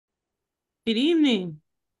Good evening.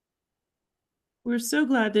 We're so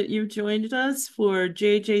glad that you joined us for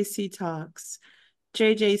JJC Talks.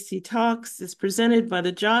 JJC Talks is presented by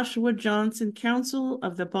the Joshua Johnson Council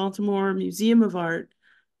of the Baltimore Museum of Art.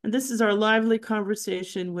 And this is our lively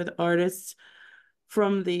conversation with artists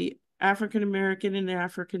from the African American and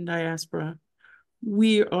African diaspora.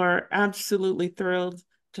 We are absolutely thrilled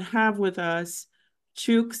to have with us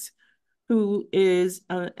Chuks, who is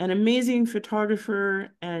an amazing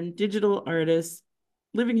photographer and digital artist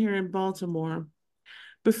living here in Baltimore.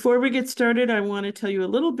 Before we get started, I want to tell you a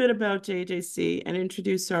little bit about JJC and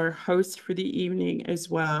introduce our host for the evening as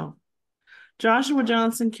well. Joshua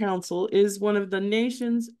Johnson Council is one of the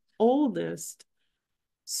nation's oldest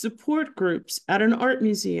support groups at an art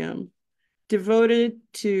museum devoted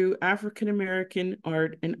to African American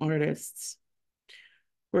art and artists.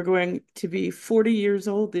 We're going to be 40 years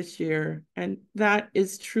old this year, and that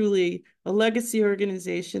is truly a legacy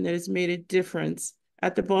organization that has made a difference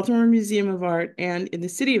at the Baltimore Museum of Art and in the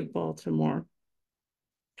city of Baltimore.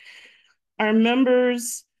 Our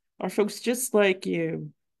members are folks just like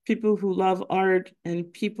you, people who love art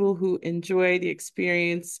and people who enjoy the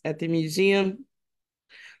experience at the museum.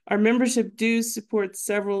 Our membership dues support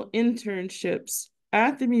several internships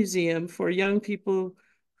at the museum for young people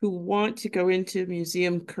who want to go into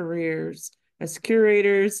museum careers as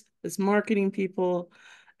curators, as marketing people,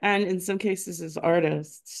 and in some cases as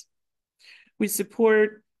artists. We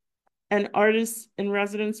support an artist in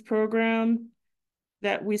residence program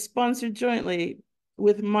that we sponsored jointly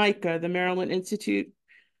with MICA, the Maryland Institute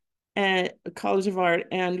and College of Art,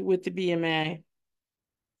 and with the BMA.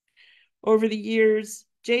 Over the years,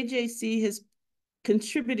 JJC has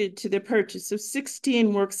contributed to the purchase of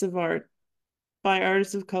 16 works of art by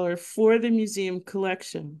artists of color for the museum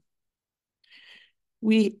collection.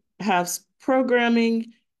 We have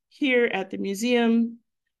programming here at the museum.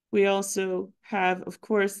 We also have, of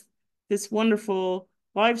course, this wonderful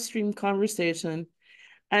live stream conversation.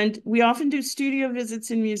 And we often do studio visits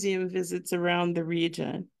and museum visits around the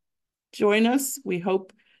region. Join us. We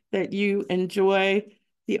hope that you enjoy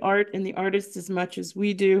the art and the artists as much as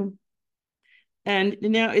we do. And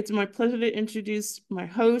now it's my pleasure to introduce my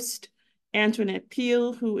host, Antoinette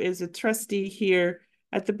Peel, who is a trustee here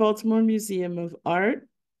at the Baltimore Museum of Art.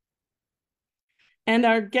 And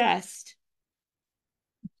our guest,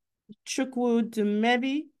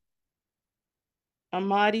 Chukwudumebi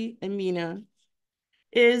Amadi-Emina,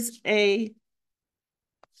 is a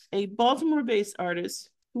Baltimore-based artist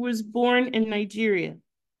who was born in Nigeria.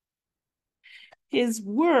 His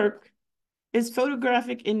work is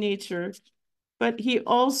photographic in nature, but he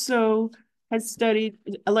also has studied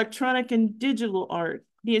electronic and digital art.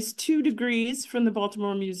 He has 2 degrees from the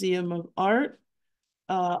Baltimore Museum of Art,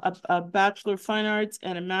 a Bachelor of Fine Arts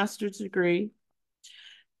and a master's degree.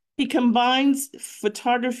 He combines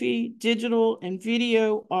photography, digital, and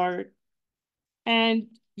video art and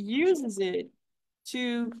uses it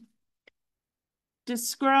to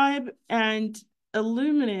describe and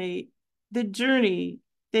illuminate the journey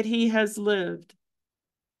that he has lived,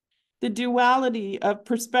 the duality of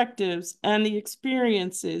perspectives and the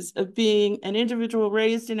experiences of being an individual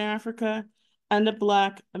raised in Africa and a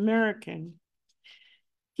Black American.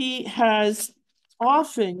 He has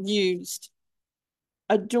often used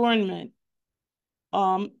adornment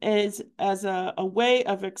as a way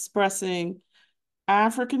of expressing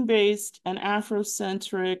African-based and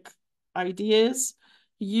Afrocentric ideas,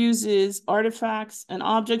 uses artifacts and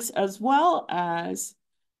objects, as well as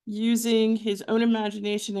using his own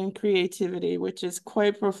imagination and creativity, which is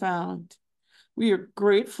quite profound. We are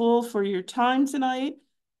grateful for your time tonight,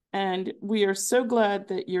 and we are so glad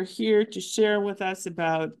that you're here to share with us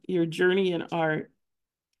about your journey in art.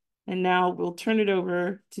 And now we'll turn it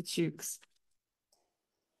over to Chuks.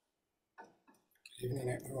 Good evening,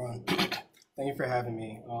 everyone. Thank you for having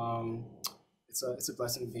me. It's a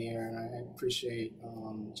blessing to be here, and I appreciate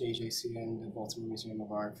JJC and the Baltimore Museum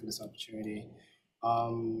of Art for this opportunity.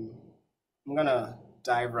 Um, I'm gonna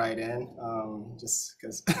dive right in, just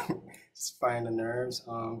because just find the nerves.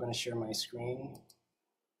 I'm gonna share my screen.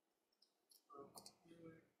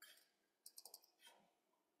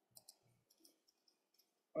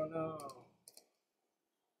 Oh no,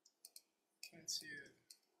 can't see it.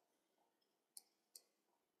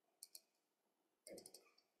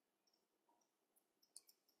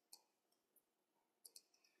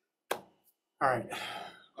 All right.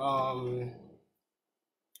 Um,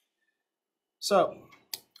 so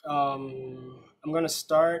I'm gonna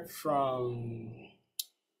start from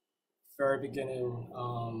very beginning,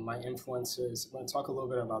 my influences. I'm going to talk a little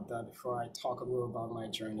bit about that before I talk a little about my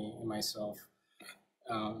journey and myself,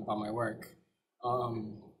 about my work.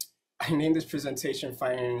 Um, I named this presentation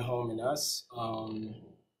Finding Home in Us,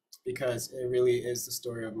 because it really is the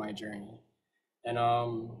story of my journey. And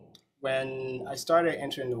when I started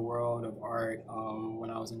entering the world of art, when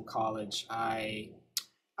I was in college, I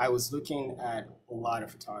was looking at a lot of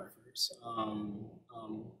photographers.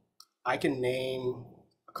 I can name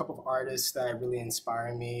a couple of artists that really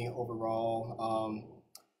inspire me overall.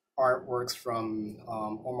 Artworks from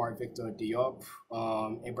Omar Victor Diop,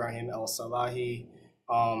 Ibrahim El Salahi,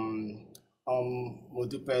 um,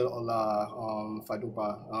 Modupe Ola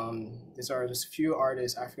Faduba. These are just a few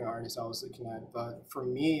artists, African artists I was looking at. But for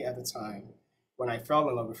me at the time, when I fell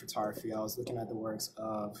in love with photography, I was looking at the works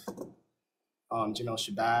of Jamel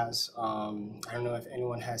Shabazz. I don't know if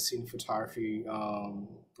anyone has seen photography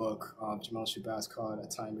book Jamel Shabazz called A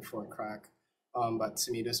Time Before Crack. But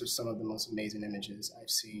to me, those are some of the most amazing images I've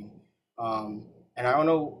seen. And I don't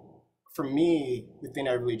know, for me, the thing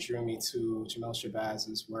that really drew me to Jamel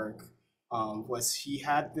Shabazz's work was he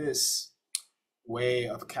had this way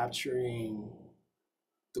of capturing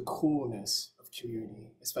the coolness of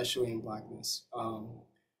community, especially in Blackness.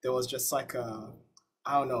 There was just like a,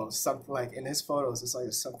 I don't know, something like in his photos, it's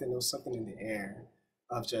like something, there was something in the air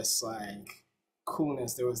of just like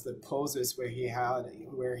coolness. There was the poses where he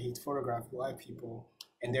photographed Black people,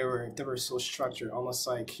 and they were so structured, almost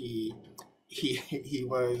like he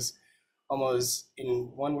was almost in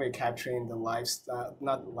one way capturing the lifestyle,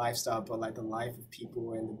 not lifestyle, but like the life of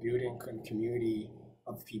people and the beauty and community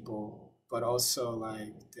of people, but also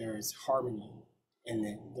like there's harmony in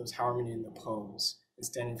it. There's harmony in the pose and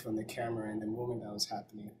standing from the camera and the moment that was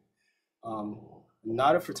happening. Um,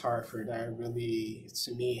 Not a photographer that really,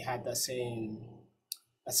 to me, had that same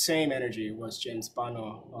energy was James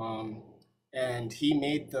Bano. And he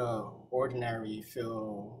made the ordinary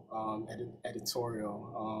feel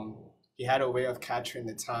editorial. He had a way of capturing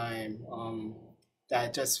the time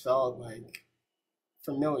that just felt like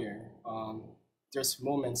familiar. Just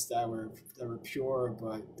moments that were pure,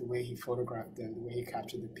 but the way he photographed them, the way he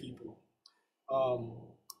captured the people. Um,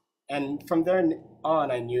 and from there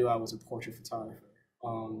on, I knew I was a portrait photographer.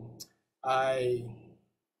 Um, I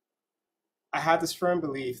I had this firm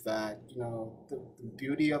belief that the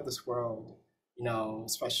beauty of this world,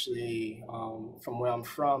 especially from where I'm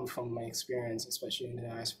from my experience, especially in the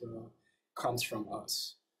diaspora, comes from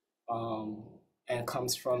us, um, and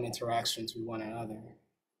comes from interactions with one another.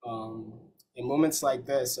 Um, in moments like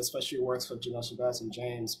this, especially works with Janelle Shabazz and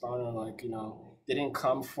James Bonner, like they didn't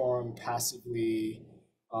come from passively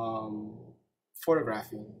um,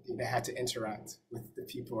 photographing. They had to interact with the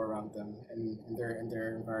people around them and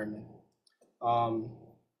their environment. Um,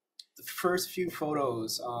 the first few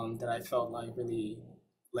photos that I felt like really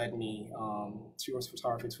led me towards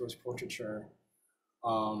photography, towards portraiture,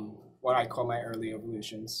 what I call my early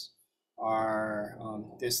evolutions, are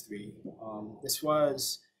this three. This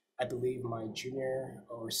was, I believe, my junior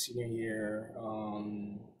or senior year,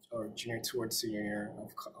 or junior towards senior year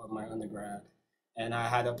of my undergrad. And I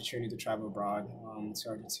had the opportunity to travel abroad to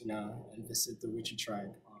Argentina and visit the Wichi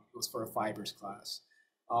tribe. It was for a fibers class.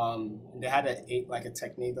 And they had like a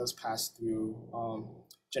technique that was passed through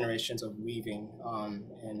generations of weaving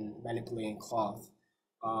and manipulating cloth.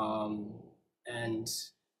 Um, and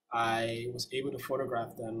I was able to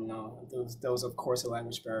photograph them. There was of course a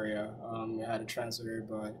language barrier. I had a translator,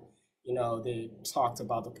 but they talked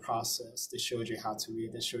about the process. They showed you how to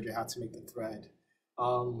weave. They showed you how to make the thread.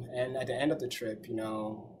 And at the end of the trip,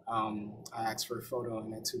 I asked for a photo,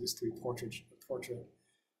 and I took this portrait.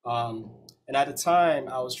 And at the time,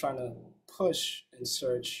 I was trying to push and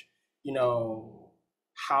search,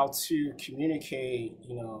 how to communicate,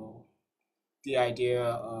 the idea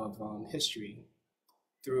of history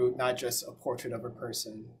through not just a portrait of a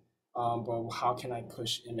person, but how can I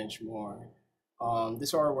push image more?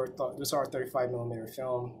 This are 35 millimeter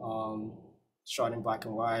film, shot in black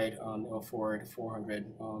and white, L4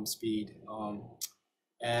 400 speed,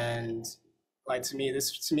 and like to me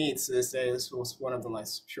it's this day, this was one of the like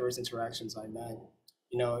purest interactions I met.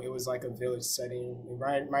 It was like a village setting. It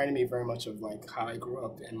reminded me very much of like how I grew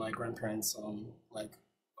up in my grandparents like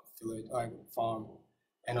village like farm,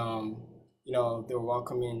 and they were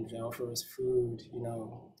welcoming, for us food,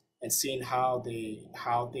 and seeing how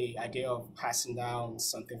the idea of passing down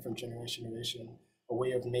something from generation to generation, a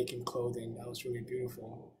way of making clothing that was really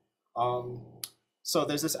beautiful. Um, so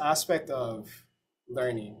there's this aspect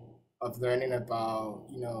learning learning about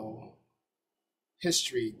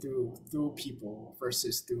history through people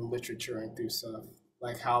versus through literature and through stuff,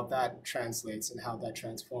 like how that translates and how that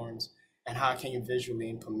transforms, and how can you visually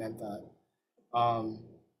implement that.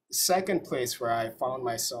 The second place where I found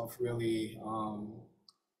myself really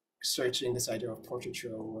searching this idea of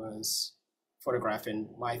portraiture was photographing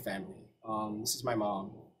my family. This is my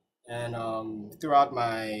mom, and throughout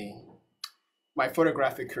my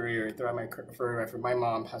photographic career, throughout my photography, my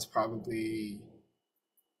mom has probably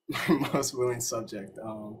my most willing subject.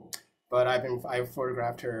 But I've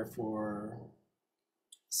photographed her for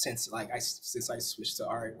since I switched to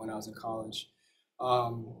art when I was in college.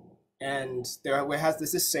 Um, and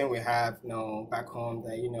there's this saying we have, back home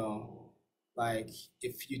that, like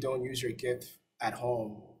if you don't use your gift at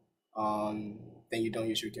home, then you don't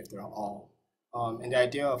use your gift at all. And the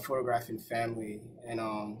idea of photographing family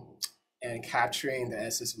and capturing the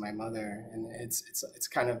essence of my mother, and it's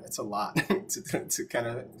kind of it's a lot to kind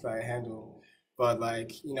of like handle, but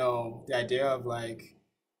like the idea of like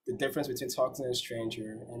the difference between talking to a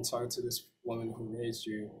stranger and talking to this woman who raised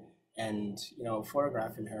you, and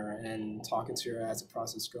photographing her and talking to her as the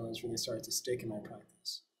process goes really started to stick in my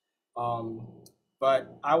practice. um,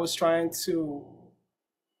 but I was trying to,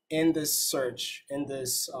 in this search, in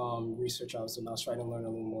this research I was doing, I was trying to learn a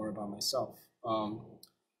little more about myself.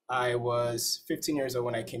 I was 15 years old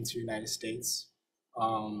when I came to the United States.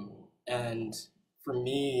 And for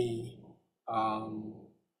me, um,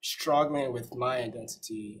 struggling with my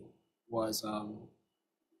identity was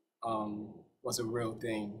was a real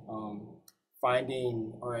thing.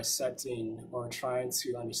 Finding or accepting or trying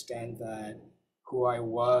to understand that who I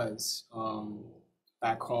was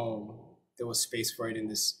back home, there was space for it in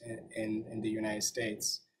in the United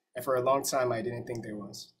States. And for a long time, I didn't think there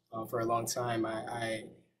was. For a long time, I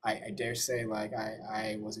dare say like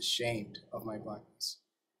I was ashamed of my blackness,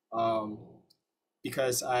 um,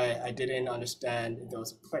 because I didn't understand there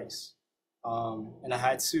was a place, and I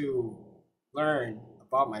had to learn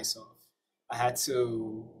about myself. I had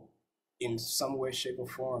to, in some way, shape, or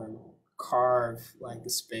form, carve like the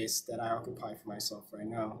space that I occupy for myself right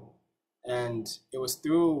now. And it was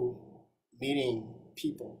through meeting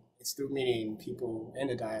people. It's through meeting people in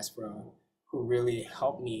the diaspora who really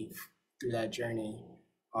helped me through that journey.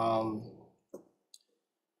 Um,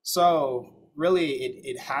 so really,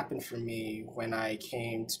 it happened for me when I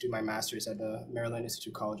came to do my master's at the Maryland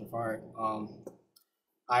Institute College of Art.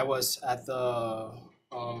 I was at the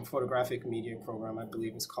photographic media program. I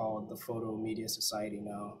believe it's called the Photo Media Society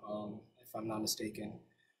now, if I'm not mistaken.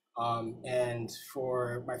 And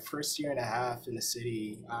for my first year and a half in the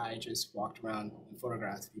city, I just walked around and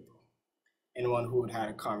photographed people. Anyone who had had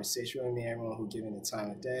a conversation with me, everyone who gave me the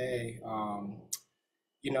time of day,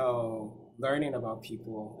 learning about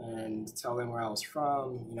people and telling where I was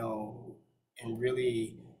from, and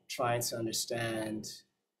really trying to understand,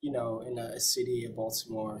 in a city of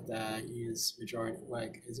Baltimore that is majority,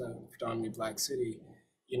 like, is a predominantly Black city,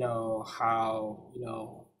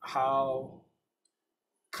 how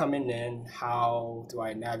coming in, how do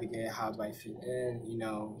I navigate, how do I fit in,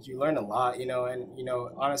 you learn a lot, and,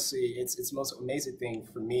 honestly, it's the most amazing thing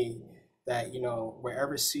for me that,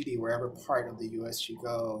 wherever city, wherever part of the US you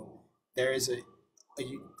go, there is a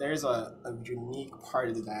unique part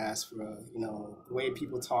of the diaspora. The way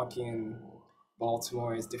people talk in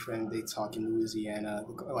Baltimore is different. They talk in Louisiana,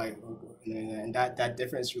 like, and that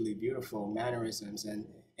difference is really beautiful, mannerisms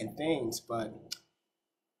and things. But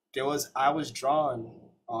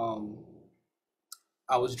um,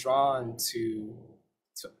 I was drawn to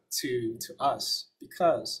us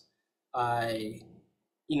because I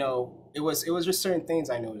it was just certain things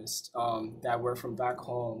I noticed that were from back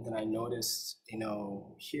home that I noticed,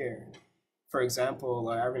 here. For example,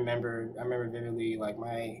 like I remember vividly, like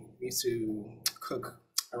we used to cook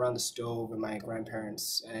around the stove with my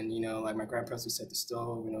grandparents, and like my grandparents would set the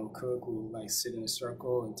stove, cook, we would like sit in a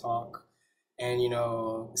circle and talk, and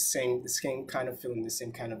the same kind of feeling, the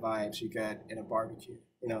same kind of vibes you get in a barbecue,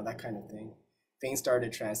 that kind of thing. Things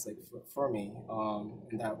started to translate for me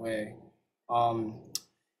in that way. Um,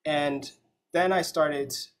 and then I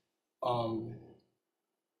started um,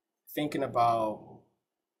 thinking about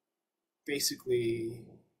basically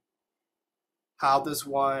how does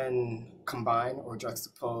one combine or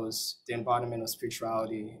juxtapose the embodiment of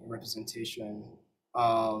spirituality and representation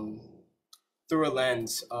um, through a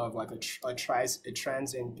lens of like a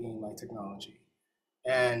transient being like technology.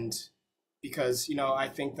 And because I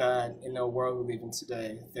think that in the world we live in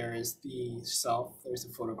today, there is the self, there's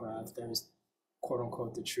the photograph, there's quote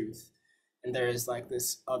unquote the truth, and there is like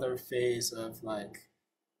this other phase of like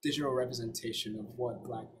digital representation of what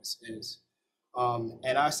blackness is.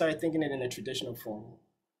 And I started thinking it in a traditional form,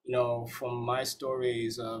 from my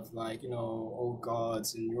stories of like, old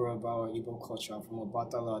gods in Yoruba or Igbo culture, from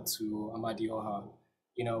Obatala to Amadi-Oha,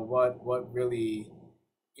 what really,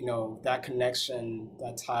 that connection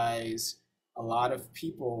that ties a lot of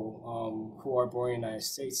people who are born in the United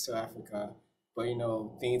States to Africa, but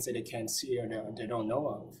things that they can't see or they don't know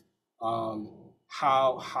of.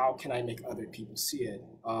 How can I make other people see it?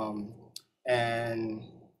 And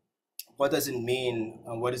what does it mean?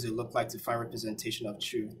 What does it look like to find representation of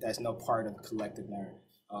truth that's no part of a collective narrative?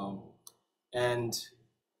 And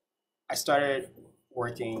I started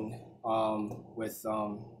working with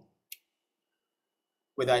the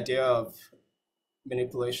idea of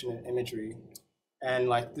manipulation and imagery, and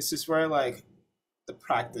like this is where like the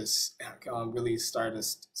practice really started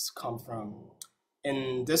to come from.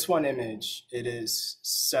 In this one image, it is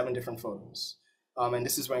 7 different photos, and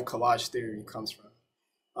this is when collage theory comes from,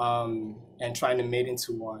 and trying to mate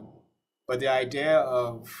into one. But the idea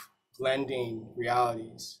of blending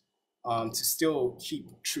realities to still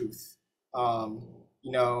keep truth. Um,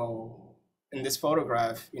 you know, in this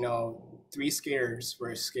photograph, 3 skaters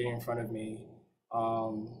were skating in front of me,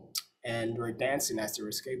 um, and were dancing as they were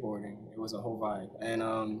skateboarding. It was a whole vibe, and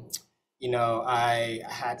I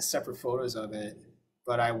had separate photos of it,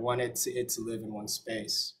 but I wanted it to live in one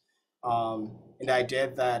space. And the idea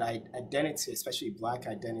that identity, especially Black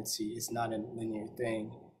identity, is not a linear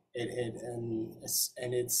thing.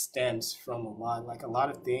 And it stems from a lot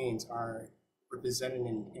of things are represented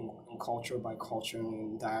in culture by culture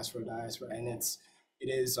and diaspora, and it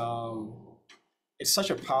is it's such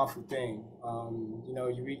a powerful thing.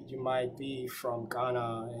 You might be from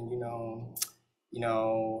Ghana, and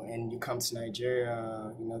and you come to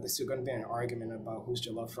Nigeria, there's still going to be an argument about whose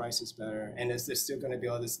jollof rice is better, and there's still going to be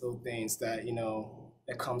all these little things that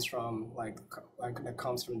that comes from that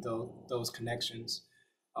comes from those connections.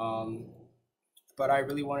 Um, but I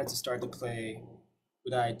really wanted to start to play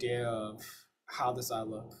with the idea of how does that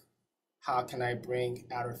look? How can I bring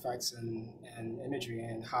artifacts and imagery,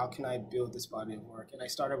 and how can I build this body of work? And I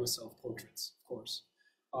started with self-portraits, of course.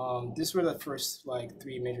 These were the first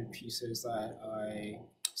 3 major pieces that I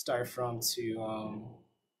started from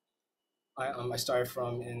I started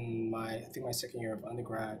from in I think my second year of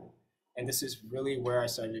undergrad, and this is really where I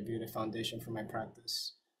started to build a foundation for my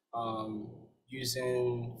practice,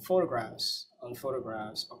 using photographs or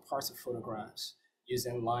parts of photographs,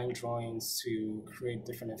 using line drawings to create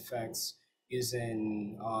different effects,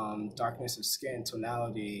 using darkness of skin,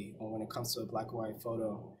 tonality, when it comes to a black and white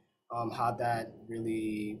photo, how that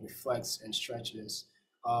really reflects and stretches,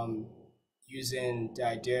 using the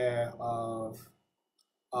idea of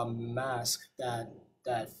a mask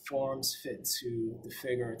that forms fit to the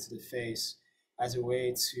figure, to the face, as a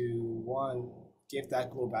way to one give that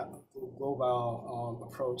global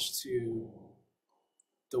approach to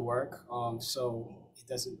the work, so it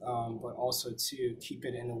doesn't, but also to keep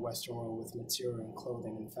it in the Western world with material and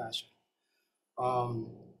clothing and fashion.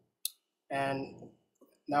 Um, and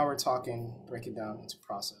now we're talking, break it down into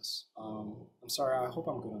process. I'm sorry, I hope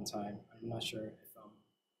I'm good on time. I'm not sure if I'm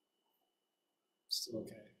still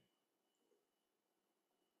okay.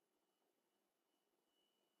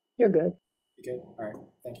 You're good. You good? All right,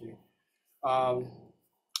 thank you.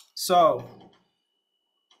 So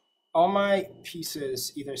all my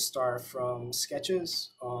pieces either start from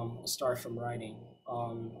sketches, start from writing,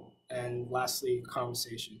 and lastly,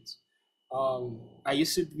 conversations. I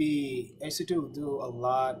used to do a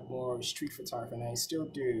lot more street photography, and I still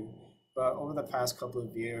do. But over the past couple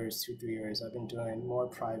of years, 2, 3 years, I've been doing more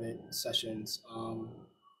private sessions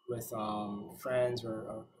with friends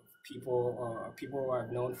or people who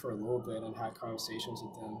I've known for a little bit and had conversations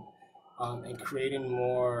with them, and creating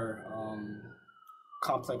more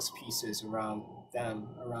complex pieces around them,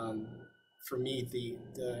 around for me the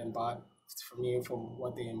embody for me from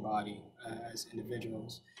what they embody as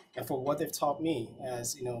individuals, and for what they've taught me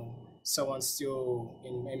as someone still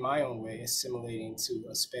in my own way assimilating to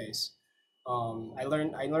a space. I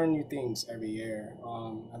learn new things every year.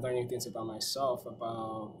 I learn new things about myself,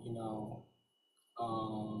 about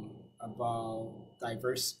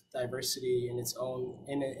diversity in its own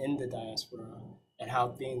in the diaspora, and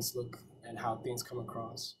how things look and how things come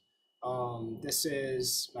across. This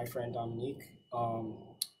is my friend Dominique.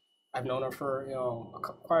 I've known her for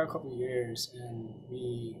quite a couple of years, and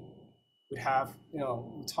we would have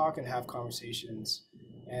we talk and have conversations,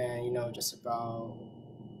 and just about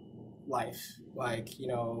life, like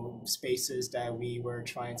spaces that we were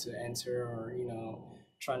trying to enter, or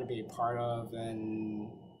trying to be a part of, and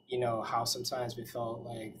how sometimes we felt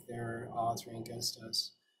like their odds were against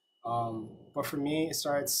us. But for me, it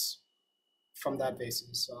starts from that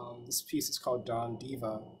basis. This piece is called Dawn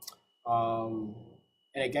Diva. Um,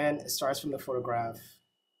 and again, it starts from the photograph.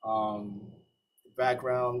 Um,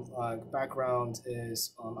 background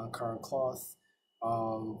is on current cloth.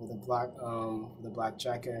 with a black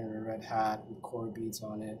jacket and a red hat with core beads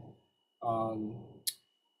on it. Um,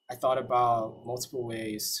 I thought about multiple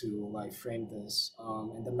ways to like frame this,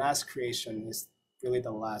 and the mask creation is really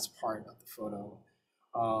the last part of the photo.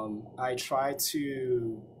 I try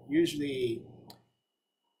to usually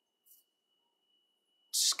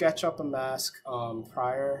sketch up a mask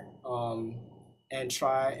prior, and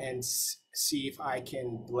try and see if I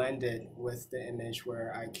can blend it with the image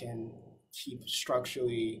where I can keep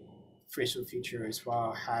structurally facial features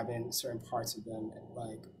while having certain parts of them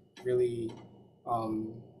like really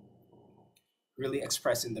um, really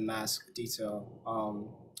expressing the mask detail.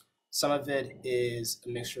 Some of it is a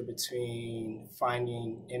mixture between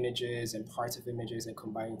finding images and parts of images and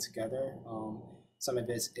combining together. Some of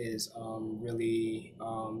it is really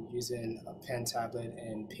using a pen tablet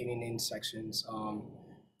and painting in sections.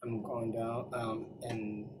 I'm going down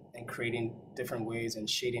and creating different ways and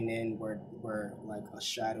shading in where like a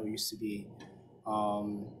shadow used to be.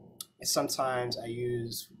 Um, and sometimes I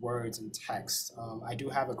use words and text. I do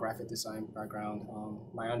have a graphic design background.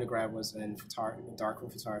 My undergrad was in darkroom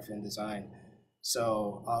photography and design.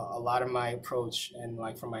 So a lot of my approach and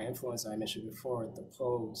like from my influence I mentioned before, the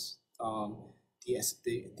pose,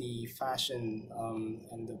 the fashion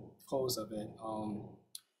and the pose of it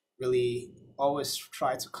really always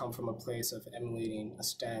try to come from a place of emulating a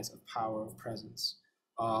stance of power of presence.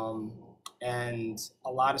 Um, and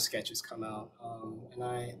a lot of sketches come out, and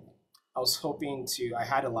I was hoping to. I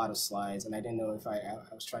had a lot of slides, and I didn't know if I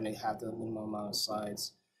was trying to have the minimum amount of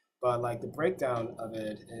slides, but like the breakdown of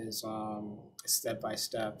it is step by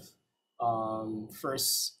step.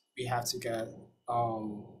 First, we have to get.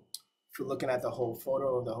 If you're looking at the whole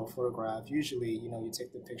photo, the whole photograph, usually you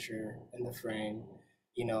take the picture in the frame,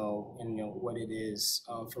 and what it is.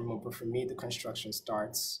 But for me, the construction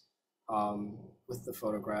starts with the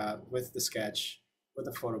photograph, with the sketch, with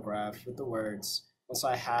the photograph, with the words. Once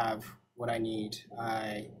I have what I need,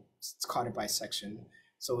 it's called a bisection.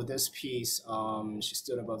 So with this piece, she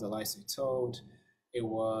stood above the lights they told. It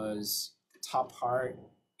was the top part,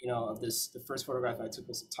 of this. The first photograph I took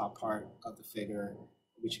was the top part of the figure,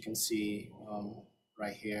 which you can see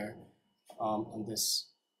right here on this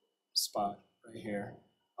spot right here.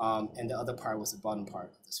 And the other part was the bottom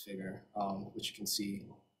part of this figure, which you can see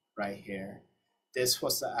right here. This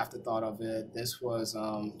was the afterthought of it. This was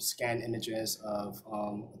scanned images of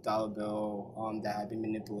a dollar bill that had been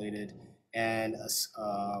manipulated and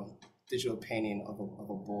a digital painting of a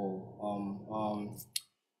bull.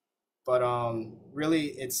 But really,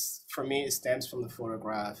 it's for me, it stems from the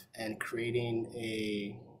photograph and creating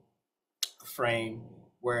a frame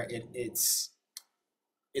where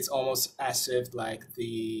it's almost as if like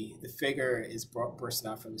the figure is bursting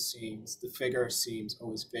out from the seams. The figure seems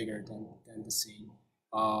always bigger than the seam.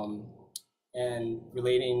 Um, and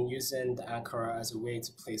relating using the ankara as a way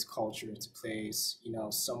to place culture, to place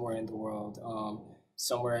somewhere in the world,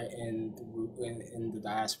 somewhere in the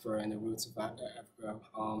diaspora and the roots of Africa.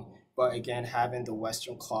 But again, having the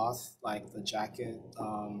Western cloth like the jacket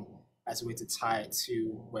as a way to tie it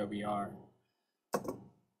to where we are.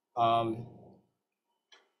 Um,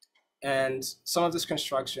 And some of these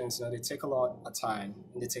constructions, they take a lot of time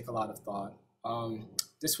and they take a lot of thought.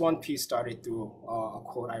 This one piece started through a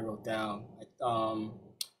quote I wrote down.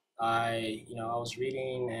 I was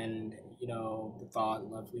reading, and the thought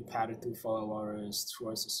lovely pattered through fallen waters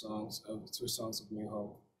towards songs of new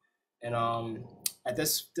hope. And at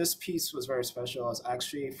this piece was very special. I was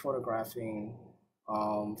actually photographing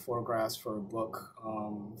photographs for a book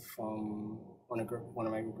from one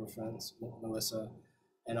of my group of friends, Melissa,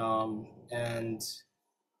 and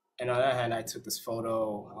and on the other hand, I took this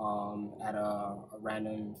photo at a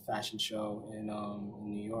random fashion show in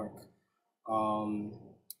New York. Um,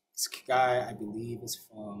 this guy, I believe, is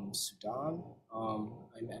from Sudan.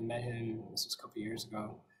 I met him, this was a couple years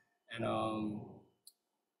ago, and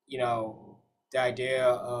you know, the idea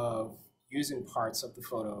of using parts of the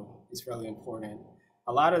photo is really important.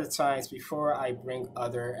 A lot of the times, before I bring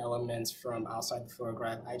other elements from outside the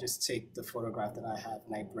photograph, I just take the photograph that I have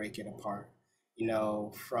and I break it apart.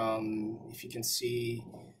 From if you can see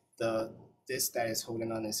the this that is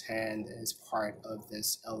holding on his hand is part of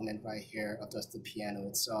this element right here of just the piano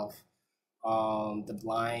itself. The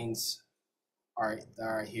blinds that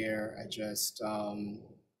are here are just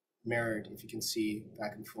mirrored, if you can see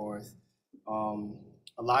back and forth. Um,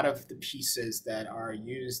 a lot of the pieces that are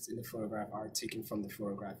used in the photograph are taken from the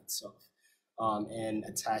photograph itself and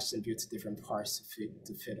attached and built to different parts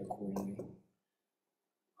to fit accordingly.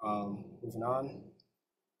 Moving on,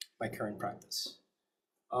 my current practice.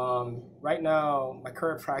 Right now, my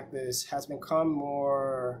current practice has become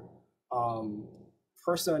more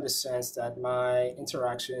personal in the sense that my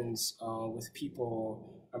interactions with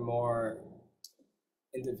people are more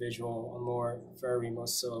individual, are more very much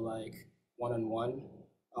so like one on one.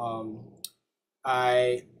 Um,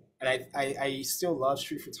 I I still love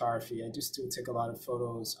street photography. I do still take a lot of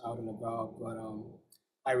photos out and about, but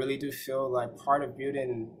I really do feel like part of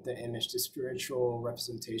building the image, the spiritual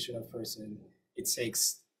representation of person, it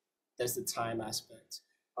takes there's the time aspect.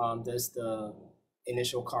 There's the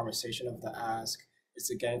initial conversation of the ask. It's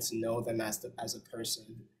to getting to know them as a person.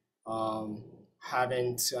 Um,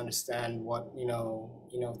 Having to understand what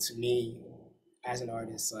to me as an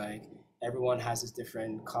artist, like everyone has this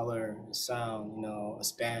different color, sound, a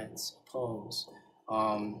stance, a pose.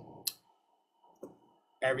 Um,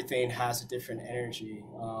 Everything has a different energy,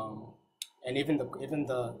 and even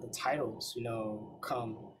the titles,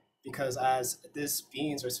 come because as these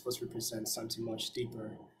beings are supposed to represent something much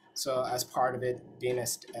deeper. So as part of it being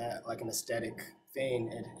like an aesthetic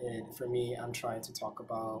thing, it for me, I'm trying to talk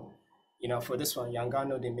about, for this one,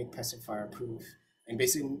 Yangano, they make person fireproof, and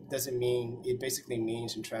basically doesn't mean it basically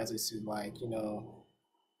means and translates to like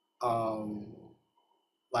um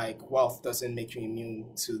like wealth doesn't make you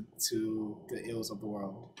immune to the ills of the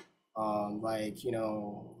world. Like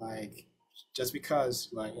like just because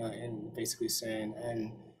like and basically saying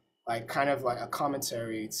and like kind of like a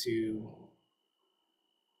commentary to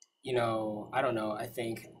I don't know. I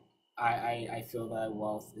think I feel that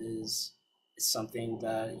wealth is something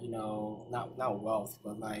that not wealth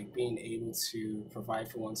but like being able to provide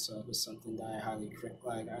for oneself is something that I highly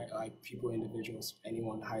like I like people individuals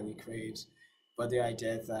anyone highly craves, but the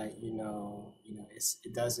idea that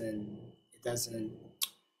it doesn't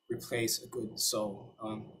replace a good soul,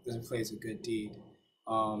 doesn't replace a good deed,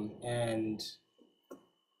 and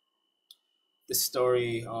the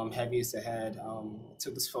story, Heavy is the Head,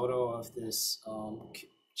 took this photo of this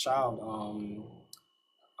child.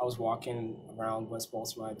 I was walking around West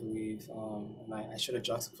Baltimore, I believe, and I should have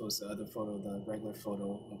juxtaposed the other photo, the regular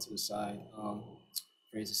photo, onto the side for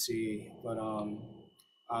you to see. But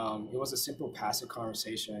it was a simple passive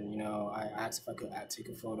conversation. I asked if I could take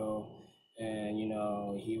a photo, and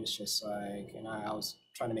he was just like, and I was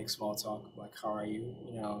trying to make small talk, like, "How are you?"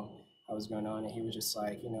 How was going on, and he was just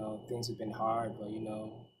like, things have been hard, but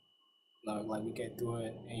like we get through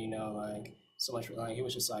it, and like so much, like he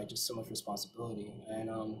was just like just so much responsibility, and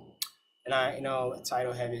I,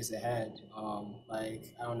 title Heavy is the Head.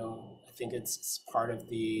 Like I don't know, I think it's part of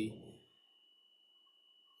the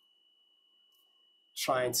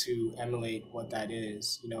trying to emulate what that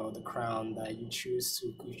is, the crown that you choose to,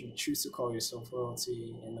 if you choose to call yourself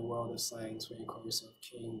royalty in the world of slangs where you call yourself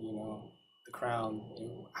king, the crown,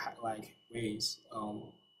 like weighs,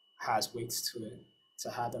 has weights to it, to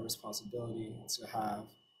have that responsibility, to have,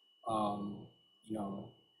 um, you know,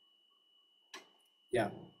 yeah.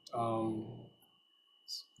 Um,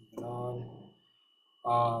 Moving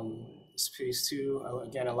on. This piece too,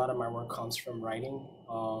 again, a lot of my work comes from writing.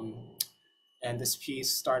 And this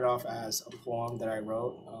piece started off as a poem that I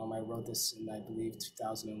wrote. I wrote this in, I believe,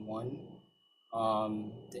 2001.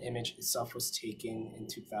 The image itself was taken in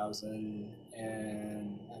 2000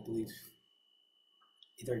 and I believe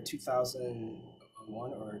either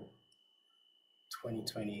 2001 or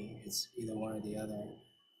 2020. It's either one or the other.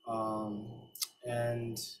 Um,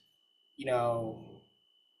 and, you know,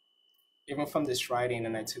 even from this writing,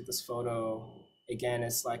 and I took this photo, again,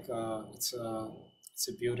 it's like it's a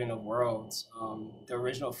building of worlds. The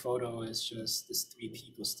original photo is just these three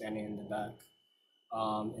people standing in the back.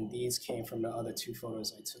 And these came from the other two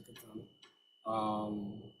photos I took of them.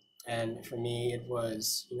 And for me, it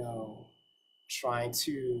was, trying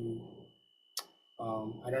to,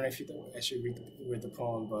 I don't know if you actually read the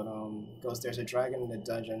poem, but goes, there's a dragon in the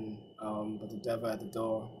dungeon, but the devil at the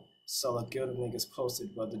door. So a guild of niggas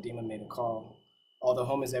posted, but the demon made a call. All the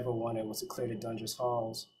homies ever wanted was to clear the dungeon's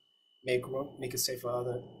halls, make it safe for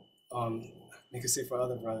other, um, make it safe for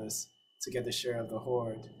other brothers to get the share of the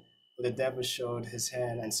horde. But the devil showed his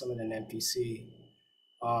hand and summoned an NPC,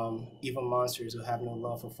 evil monsters who have no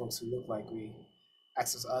love for folks who look like we.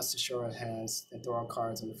 Asks us to show our hands and throw our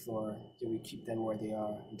cards on the floor, yet we keep them where they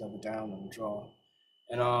are and double down on the draw.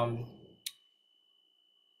 And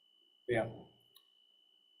yeah.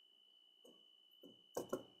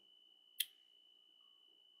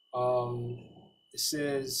 Um, this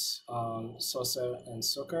is Sosa and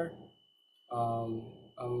Soccer.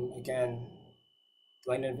 Again,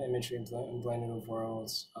 blended of imagery and blended of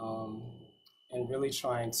worlds, and really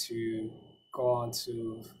trying to go on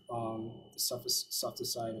to the softer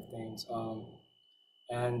side of things.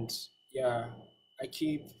 And yeah, I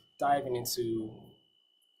keep diving into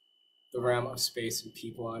the realm of space and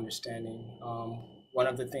people understanding.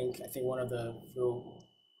 I think one of the real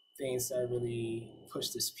things that really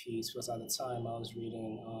pushed this piece was at the time I was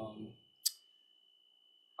reading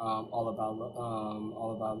All About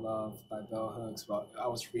Love by Bell Hooks. But I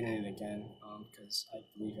was reading it again because I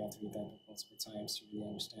believe you have to read that book multiple times to really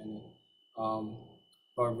understand it. Um,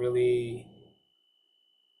 but really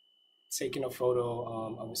taking a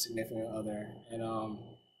photo of a significant other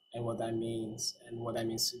and what that means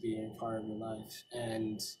to be a part of your life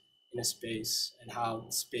and in a space and how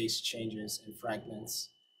space changes and fragments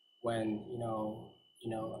when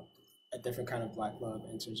a different kind of black love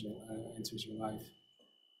enters your life.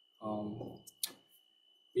 Um,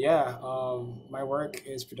 yeah, my work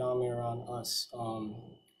is predominantly around us.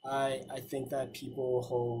 I think that people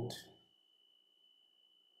hold,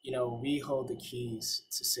 we hold the keys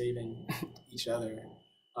to saving each other.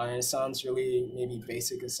 And it sounds really maybe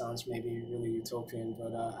basic, it sounds maybe really utopian,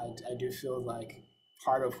 but I do feel like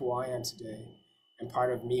part of who I am today and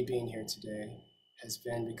part of me being here today has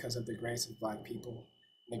been because of the grace of Black people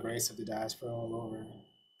and the grace of the diaspora all over.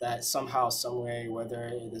 That somehow, some way, whether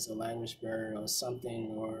it is a language barrier or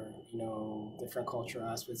something, or different cultural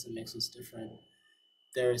aspects that makes us different,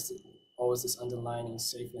 there's always this underlying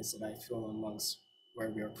safeness that I feel amongst where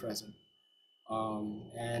we are present.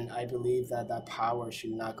 And I believe that that power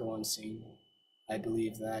should not go unseen. I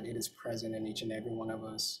believe that it is present in each and every one of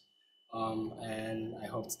us. And I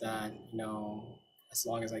hope that, as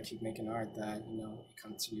long as I keep making art, that, it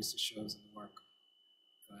continues to show us in the work.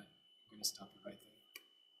 But I'm going to stop it right there.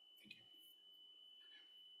 Thank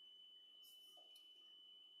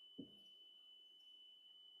you.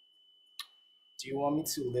 Do you want me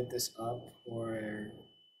to lift this up or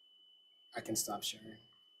I can stop sharing?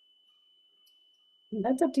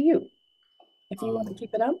 That's up to you. If you want to Um,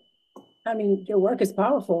 keep it up, I mean, your work is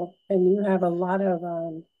powerful and you have a lot of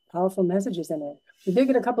powerful messages in it. We did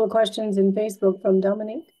get a couple of questions in Facebook from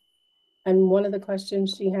Dominique. And one of the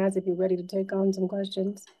questions she has, if you're ready to take on some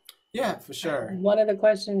questions, yeah, for sure. one of the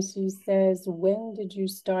questions she says, when did you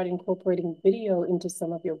start incorporating video into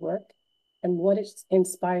some of your work? And what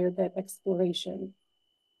inspired that exploration?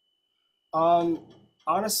 Um,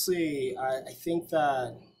 Honestly, I think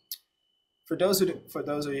that for those of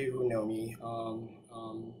you who know me,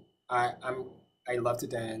 I'm I love to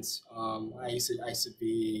dance. I used to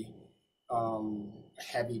be a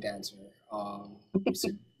heavy dancer. Used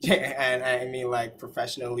to, yeah, and I mean like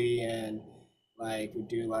professionally and like we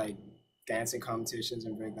do like dancing competitions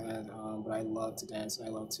and break that. But I love to dance and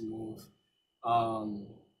I love to move. Um,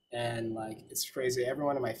 and like it's crazy.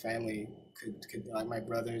 Everyone in my family could like my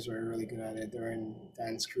brothers were really good at it. They're in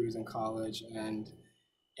dance crews in college and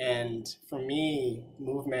for me,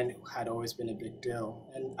 movement had always been a big deal.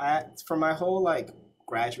 And for my whole like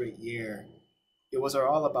graduate year, it was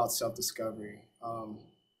all about self-discovery.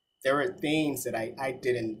 There were things that I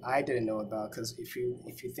didn't know about because if you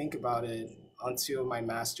think about it, until my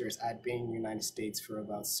master's, I'd been in the United States for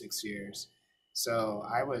about 6 years. So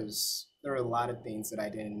there were a lot of things that I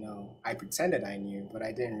didn't know. I pretended I knew, but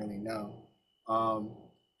I didn't really know. Um,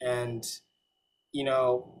 and you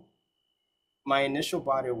know, my initial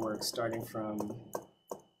body work starting from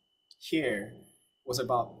here was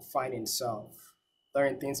about finding self,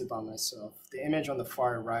 learning things about myself. The image on the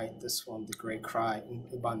far right, this one, The Great Cry,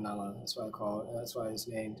 Ibanala, that's what I call it, that's why it's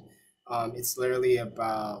named. It's literally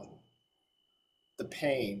about the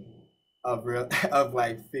pain of real of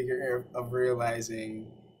like figure of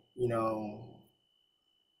realizing, you know,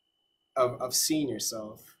 of seeing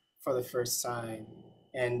yourself for the first time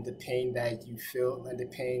and the pain that you feel and the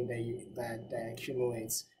pain that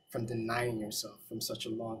accumulates from denying yourself from such a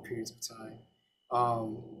long periods of time.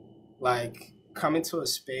 um like coming to a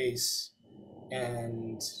space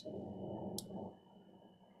and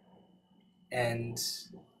and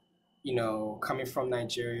coming from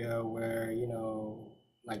Nigeria where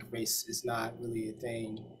like race is not really a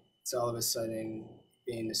thing, to all of a sudden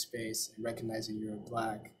being in the space and recognizing you're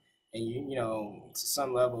black, and to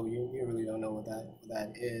some level you really don't know what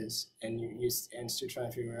that is, and and still trying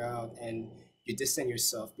to figure it out, and you distance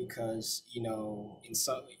yourself because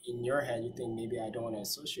in your head you think maybe I don't want to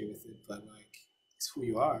associate with it, but like it's who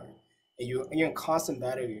you are, and you're in constant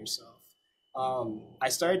battle with yourself. I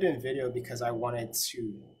started doing video because I wanted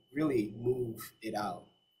to really move it out.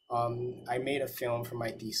 I made a film for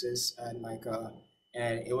my thesis at Micah,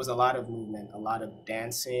 and it was a lot of movement, a lot of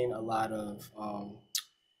dancing, a lot of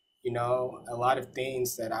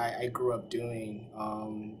things that I grew up doing.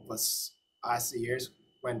 Was as the years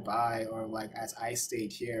went by, or like as I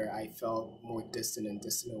stayed here, I felt more distant and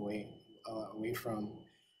distant away from.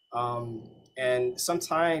 And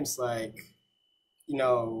sometimes like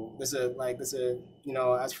as a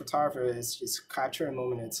photographer, it's just capture a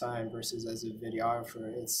moment at a time versus as a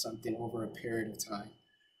videographer, it's something over a period of time.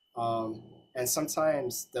 Um, and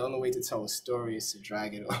sometimes the only way to tell a story is to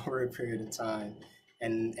drag it over a period of time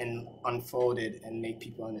and unfold it and make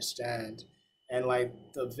people understand. And like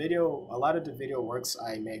a lot of the video works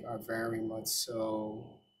I make are very much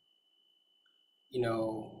so, you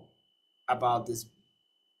know, about this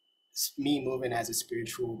me moving as a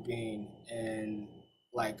spiritual being and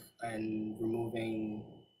removing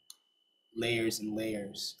layers and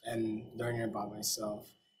layers and learning about myself.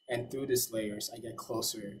 And through these layers, I get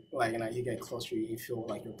closer. You get closer, you feel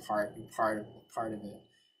like you're part of it.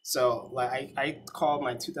 So I call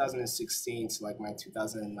my 2016 to like my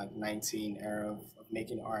 2019 era of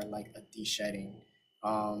making art like a de-shedding.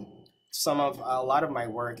 Um, a lot of my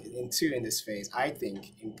work in this phase, I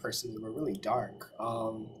think, in personally, were really dark.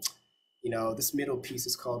 This middle piece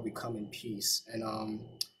is called Become in Peace. And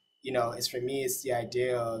it's for me, it's the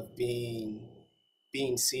idea of being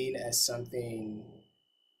seen as something,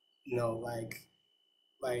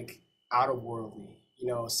 like out of worldly,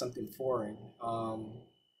 something foreign,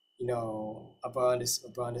 above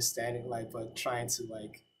understanding, but trying to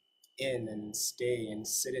like in and stay and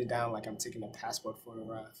sitting down like I'm taking a passport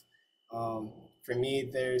photograph. For me,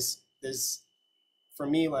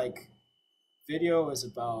 like video is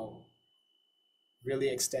about really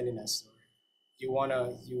extending that story. You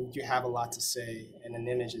have a lot to say, and an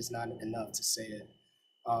image is not enough to say it.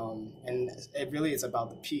 And it really is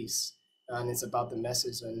about the piece, and it's about the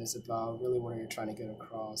message, and it's about really what you're trying to get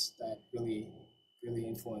across that really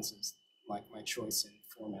influences like my choice in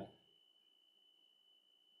format.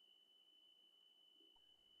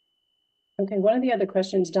 Okay, one of the other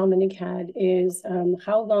questions Dominic had is,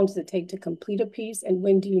 how long does it take to complete a piece, and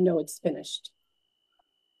when do you know it's finished?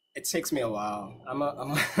 It takes me a while. I'm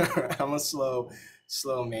a slow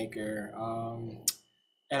maker.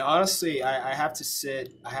 And honestly, I have to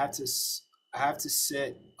sit. I have to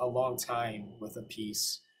sit a long time with a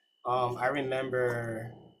piece. I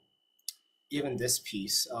remember even this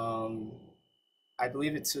piece. I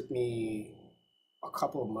believe it took me a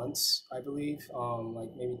couple of months, I believe,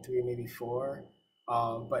 like maybe 3, maybe 4.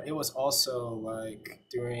 But it was also like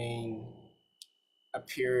during a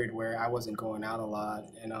period where I wasn't going out a lot,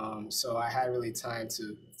 and so I had really time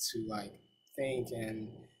to like think and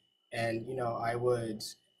I would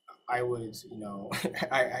I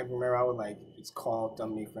remember I would like just call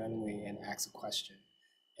Dominique randomly and ask a question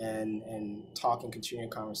and talk and continue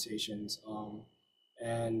conversations.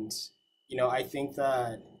 And I think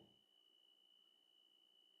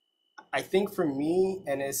for me,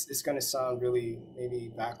 and it's gonna sound really maybe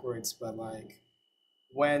backwards, but like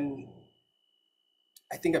when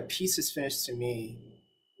I think a piece is finished to me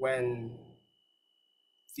when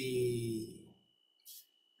the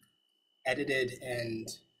edited and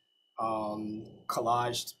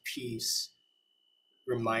collaged piece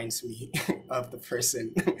reminds me of the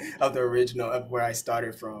person, of the original, of where I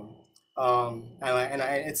started from.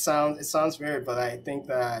 It sounds weird, but I think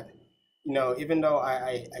that even though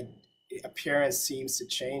I appearance seems to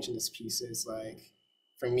change in this piece, is like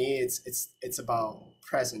for me it's about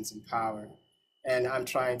presence and power, and I'm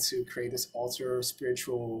trying to create this alter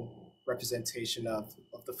spiritual representation of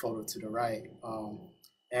the photo to the right.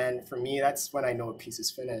 And for me, that's when I know a piece is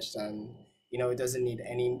finished, and it doesn't need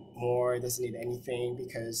any more, it doesn't need anything,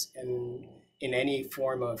 because in any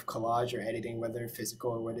form of collage or editing, whether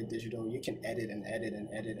physical or whether digital, you can edit and edit and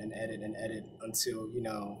edit and edit and edit until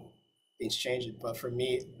things change it. But for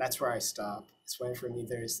me, that's where I stop. It's when for me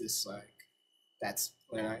there's this like that's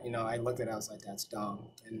when I looked at it, I was like, that's dumb,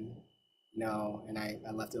 and and I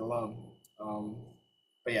left it alone.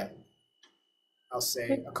 But yeah, I'll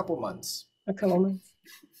say a couple months. A couple months.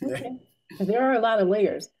 Okay. There are a lot of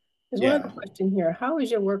layers. There's one Yeah. other question here. How is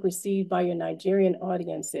your work received by your Nigerian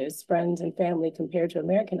audiences, friends and family, compared to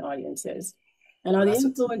American audiences? And are the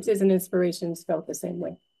influences and inspirations felt the same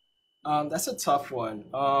way? That's a tough one.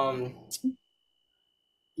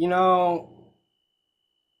 You know,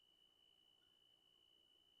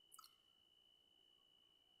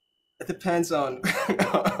 it depends on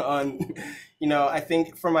on I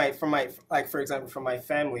think for my like for example for my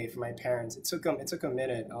family, for my parents, it took a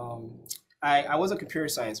minute. I was a computer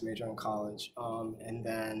science major in college, and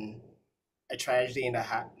then a tragedy in the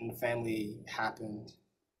family happened,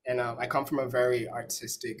 and I come from a very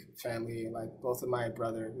artistic family. Like both of my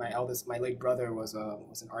late brother was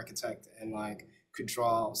an architect, and like could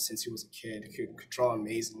draw since he was a kid. Could draw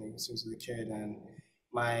amazingly since he was a kid, and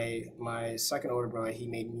my second older brother, he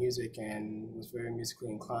made music and was very musically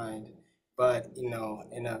inclined. But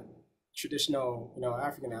traditional,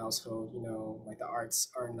 African household, like the arts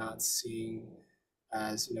are not seen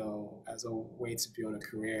as, as a way to build a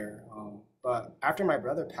career. But after my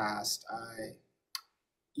brother passed,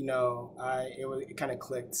 it kind of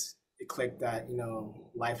clicked. It clicked that,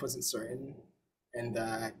 life wasn't certain, and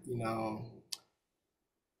that,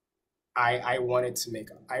 I wanted to make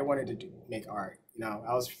art.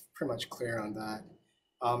 I was pretty much clear on that.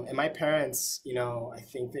 And my parents, I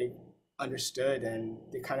think they understood, and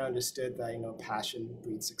they kind of understood that, passion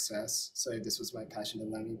breeds success. So this was my passion to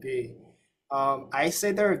let me be. I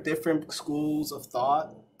say there are different schools of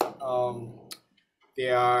thought. They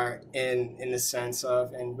are in the sense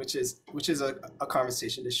of, and which is a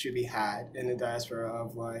conversation that should be had in the diaspora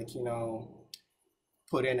of, like,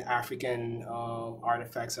 put in African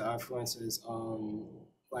artifacts or influences,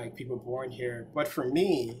 like people born here. But for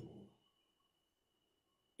me,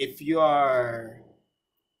 if you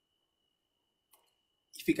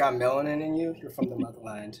got melanin in you, you're from the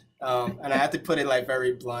motherland. And I have to put it like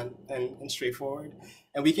very blunt and straightforward.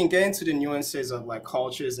 And we can get into the nuances of like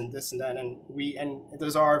cultures and this and that, and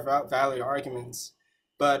those are valid arguments.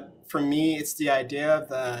 But for me, it's the idea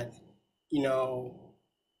that, you know,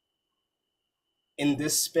 in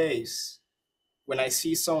this space, when I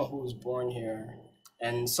see someone who's born here,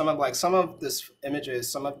 and some of this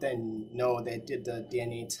images, some of them know they did the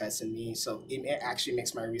DNA test in me, so it actually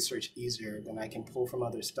makes my research easier than I can pull from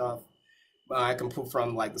other stuff. I can pull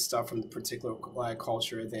from like the stuff from the particular like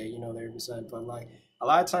culture they represent, but like a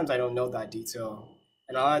lot of times I don't know that detail,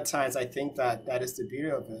 and a lot of times I think that that is the beauty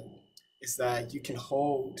of it, is that you can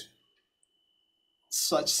hold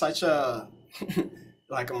such a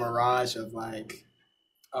like a mirage of like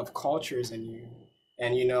of cultures in you,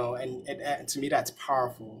 and and to me that's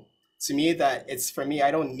powerful. To me, that it's for me, I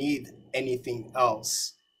don't need anything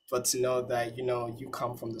else but to know that you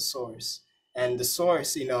come from the source, and the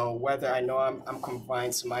source, whether I know I'm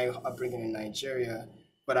confined to my upbringing in Nigeria,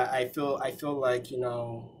 but I feel like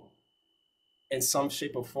in some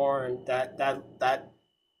shape or form that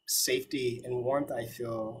safety and warmth I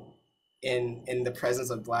feel in the presence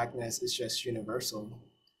of blackness is just universal.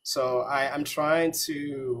 So I'm trying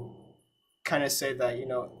to kind of say that,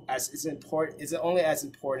 as it's important, is it only as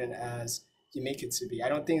important as you make it to be. I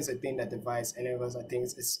don't think it's a thing that divides any of us. I think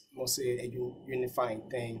it's mostly a unifying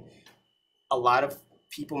thing. A lot of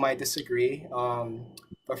people might disagree,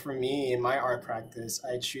 but for me, in my art practice,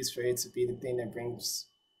 I choose for it to be the thing that brings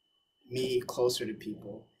me closer to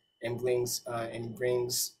people, and brings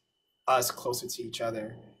us closer to each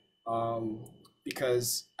other. Um,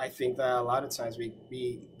 because I think that a lot of times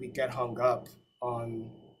we get hung up on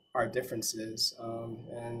our differences,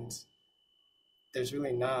 and there's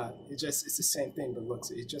really not. It's the same thing, but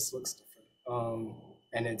it just looks different,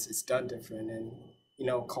 and it's done different, and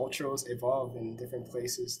cultures evolve in different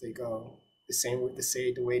places they go. The same with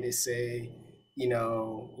the way they say,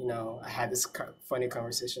 I had this funny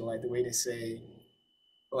conversation, like the way they say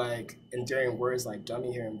like endearing words like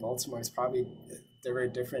dummy here in Baltimore is probably they're very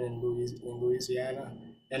different in Louisiana,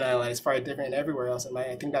 and I like it's probably different everywhere else. And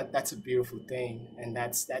I think that that's a beautiful thing, and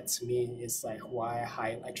that to me is like why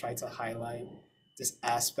I try to highlight this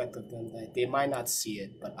aspect of them that they might not see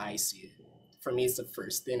it, but I see it. For me, it's the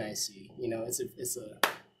first thing I see.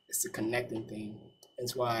 It's a connecting thing.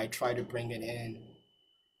 It's why I try to bring it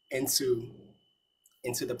into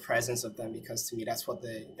into the presence of them, because to me that's what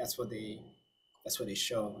they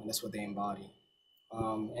show, and that's what they embody.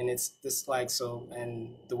 And it's this like so,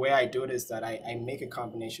 and the way I do it is that I make a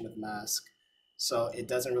combination of mask, so it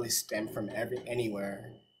doesn't really stem from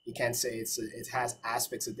anywhere. You can't say it has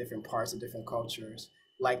aspects of different parts of different cultures.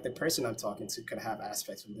 Like the person I'm talking to could have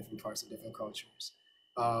aspects from different parts of different cultures.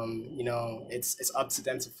 It's up to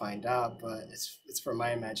them to find out, but it's for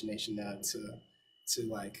my imagination to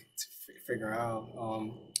figure out.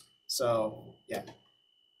 So yeah,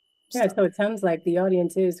 Yeah, so it sounds like the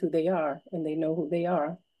audience is who they are and they know who they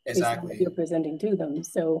are based on what exactly. you're presenting to them.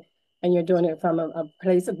 So, and you're doing it from a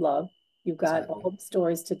place of love. You've got Exactly. all the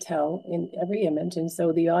stories to tell in every image. And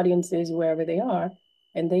so the audience is wherever they are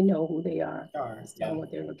and they know who they are based Yeah. on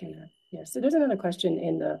what they're looking at. Yeah. So there's another question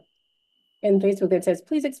in Facebook that says,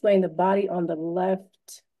 please explain the body on the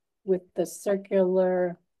left with the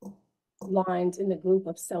circular lines in the group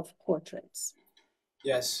of self-portraits.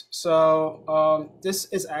 Yes. So this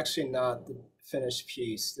is actually not the finished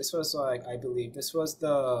piece. This was like, I believe this was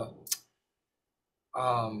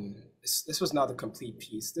this was not the complete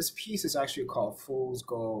piece. This piece is actually called Fool's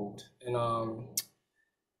Gold.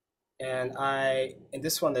 And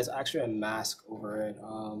this one there's actually a mask over it.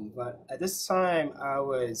 But at this time I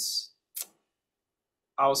was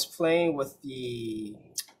playing with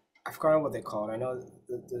I forgot what they call it. I know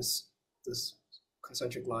this this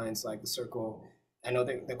concentric lines, like the circle. I know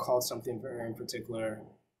they're called something very in particular,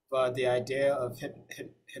 but the idea of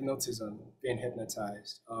hypnotism, being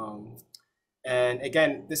hypnotized. And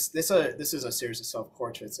again, this is a series of self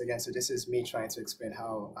portraits. Again, so this is me trying to explain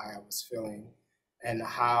how I was feeling, and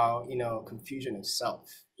how, you know, confusion of self.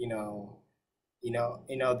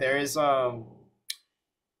 There is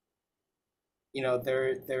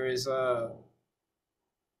there is a,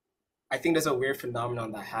 I think there's a weird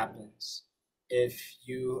phenomenon that happens if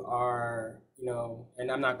you are,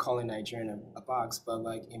 and I'm not calling Nigerian a box, but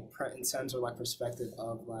like in terms of like perspective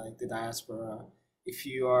of like the diaspora, if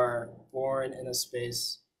you are born in a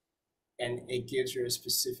space and it gives you a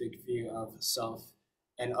specific view of self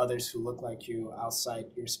and others who look like you outside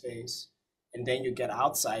your space, and then you get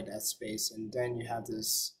outside that space, and then you have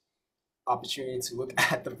this opportunity to look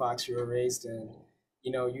at the box you were raised in,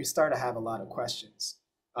 you start to have a lot of questions.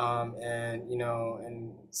 And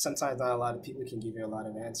sometimes not a lot of people can give you a lot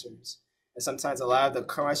of answers. And sometimes a lot of the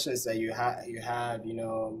questions that you have,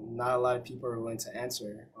 not a lot of people are willing to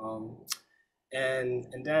answer. And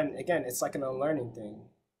then again, it's like an unlearning thing.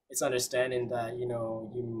 It's understanding that, you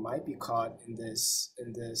might be caught in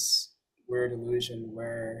this weird illusion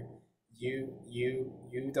where you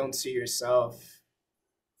don't see yourself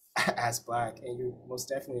as Black, and you most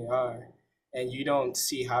definitely are. And you don't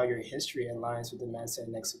see how your history aligns with the man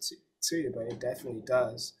sitting next to you, but it definitely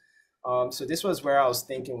does. So this was where I was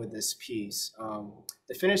thinking with this piece.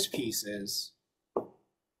 The finished piece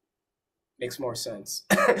makes more sense,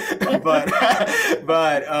 but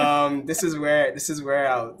this is where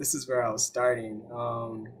I was starting,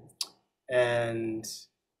 and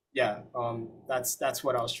yeah, that's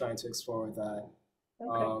what I was trying to explore with that.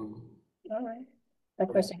 Okay. All right. That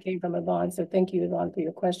question came from Yvonne, so thank you, Yvonne, for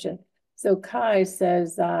your question. So Kai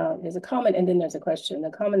says, there's a comment and then there's a question. The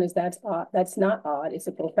comment is, that's odd. That's not odd. It's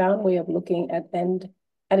a profound way of looking at an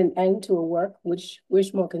end to a work which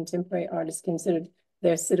more contemporary artists considered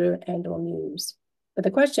their sitter and or muse. But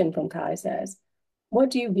the question from Kai says, what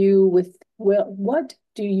do you view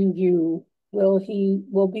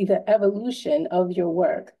will be the evolution of your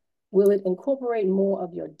work? Will it incorporate more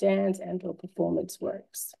of your dance and or performance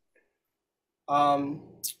works?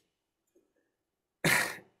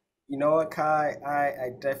 You know what, Kai?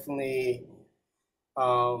 I definitely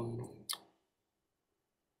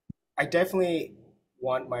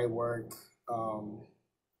want my work, I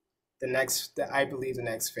believe the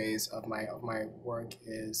next phase of my work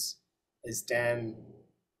is them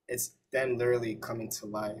literally coming to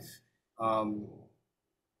life.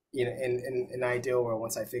 In an ideal world,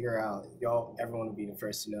 once I figure out, everyone will be the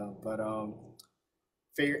first to know. But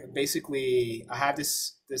basically, I have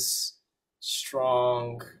this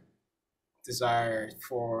strong desire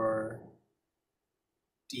for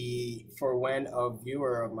when a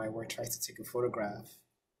viewer of my work tries to take a photograph,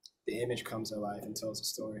 the image comes alive and tells a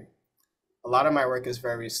story. A lot of my work is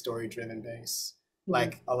very story-driven based. Mm-hmm.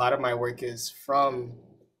 Like a lot of my work is from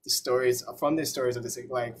the stories of this,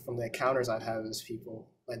 like from the encounters I've had with these people,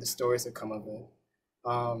 like the stories that come of it.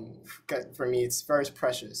 For me, it's very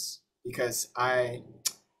precious because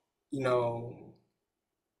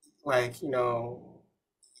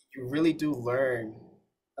you really do learn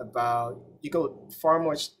you go far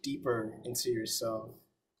much deeper into yourself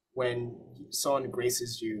when someone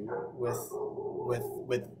graces you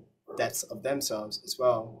with depths of themselves as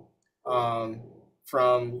well.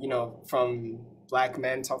 From Black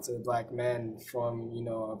men talk to Black men, from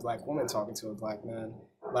a Black woman talking to a Black man,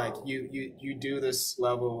 like you do this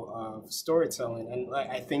level of storytelling, and like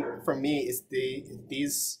I think for me it's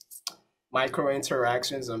these micro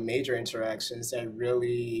interactions or major interactions that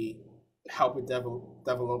really help with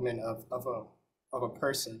development of a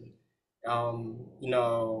person.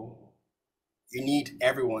 You need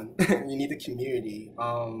everyone. You need the community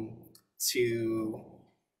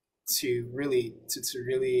to really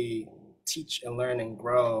teach and learn and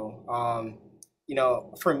grow.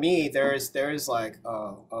 For me, there's like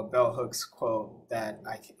a bell hooks quote that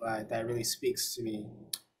that really speaks to me.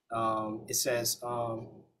 It says,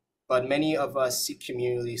 but many of us seek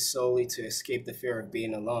community solely to escape the fear of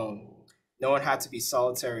being alone. No one had to be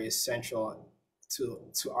solitary is central to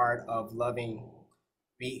art of loving.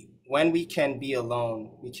 When we can be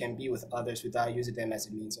alone, we can be with others without using them as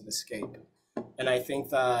a means of escape. And I think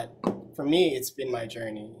that for me, it's been my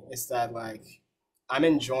journey. It's that like I'm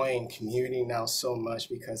enjoying community now so much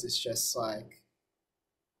because it's just like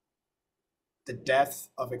the depth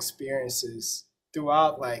of experiences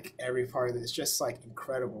throughout like every part of it is just like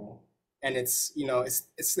incredible. And it's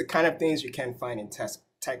it's the kind of things you can't find in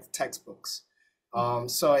textbooks.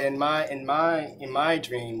 So in my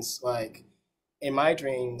dreams, like in my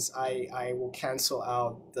dreams, I will cancel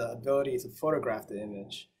out the ability to photograph the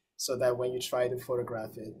image so that when you try to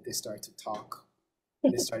photograph it, they start to talk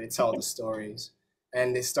and they start to tell the stories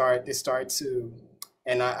and they start to,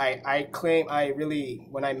 and I claim I really,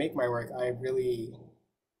 when I make my work, I really,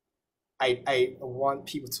 I want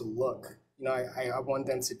people to look, you know, I want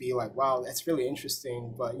them to be like, wow, that's really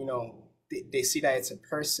interesting, but you know, they see that it's a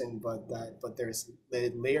person, but there's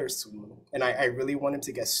layers to them, and I really want them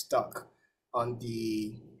to get stuck on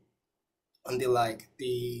the like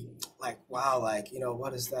wow, like, you know,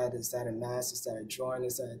 what is that? Is that a mask? Is that a drawing?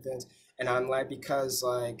 Is that a thing? And I'm like, because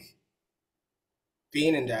like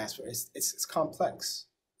being in diaspora, it's complex.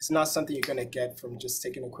 It's not something you're gonna get from just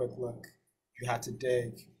taking a quick look. You have to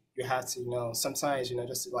dig. You have to, you know, sometimes, you know,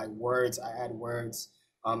 just like words. I add words.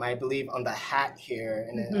 I believe on the hat here,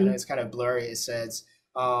 and I know it's kind of blurry. It says,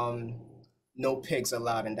 um, "No pigs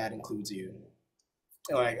allowed," and that includes you.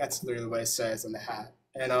 Like that's literally what it says on the hat.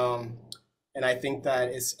 And I think that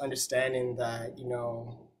it's understanding that, you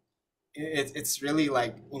know, it's really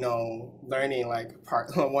like, you know, learning like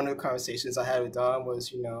part one of the conversations I had with Don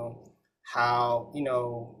was, you know, how, you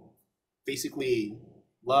know, basically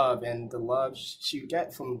love and the love you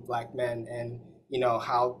get from black men, and you know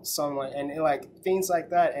how someone, and like things like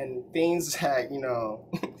that, and things that, you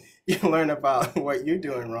know, you learn about what you're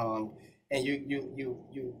doing wrong, and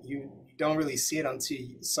you don't really see it until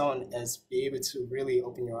someone is be able to really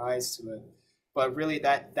open your eyes to it. But really,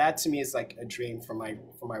 that to me is like a dream for my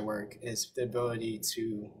work, is the ability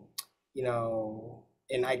to, you know,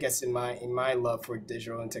 and I guess in my love for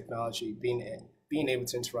digital and technology, being able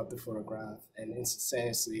to interrupt the photograph and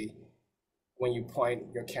instantaneously, when you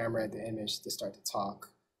point your camera at the image, to start to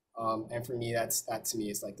talk. And for me, that to me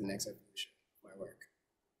is like the next evolution of my work.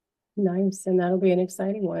 Nice, and that'll be an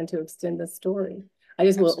exciting one to extend the story. I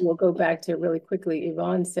just will go back to really quickly.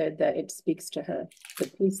 Yvonne said that it speaks to her. The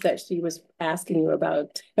piece that she was asking you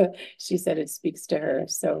about, she said it speaks to her.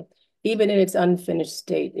 So even in its unfinished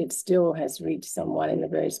state, it still has reached someone in a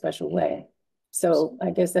very special way. So I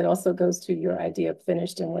guess that also goes to your idea of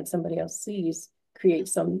finished, and what somebody else sees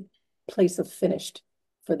creates some place of finished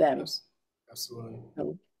for them. Yes, absolutely.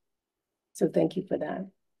 So thank you for that.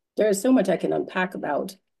 There is so much I can unpack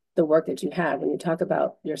about the work that you have. When you talk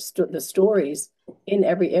about the stories in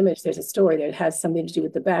every image, there's a story that has something to do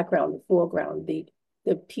with the background, the foreground, the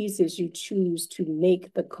pieces you choose to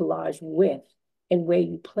make the collage with, and where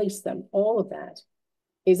you place them. All of that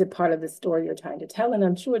is a part of the story you're trying to tell. And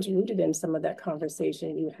I'm sure it's rooted in some of that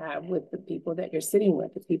conversation you have with the people that you're sitting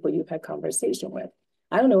with, the people you've had conversation with.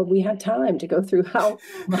 I don't know if we have time to go through how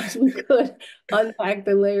much we could unpack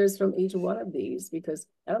the layers from each one of these, because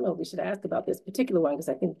I don't know if we should ask about this particular one, because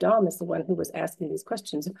I think Dom is the one who was asking these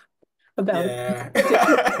questions about yeah.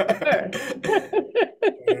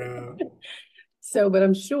 So, but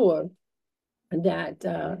I'm sure that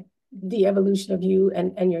the evolution of you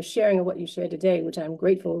and your sharing of what you shared today, which I'm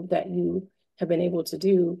grateful that you have been able to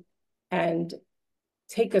do, and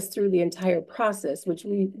take us through the entire process, which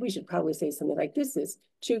we should probably say something like, this is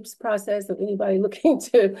Chuks' process. So anybody looking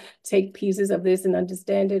to take pieces of this and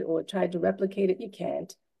understand it or try to replicate it, you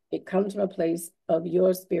can't. It comes from a place of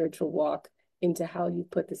your spiritual walk into how you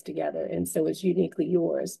put this together. And so it's uniquely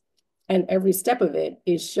yours. And every step of it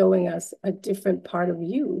is showing us a different part of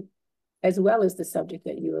you, as well as the subject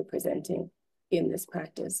that you are presenting in this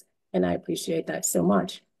practice. And I appreciate that so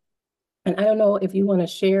much. And I don't know if you want to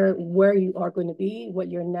share where you are going to be,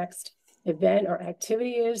 what your next event or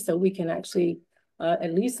activity is, so we can actually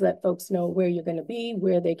at least let folks know where you're going to be,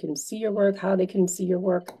 where they can see your work, how they can see your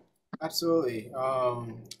work. Absolutely. You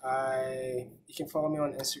can follow me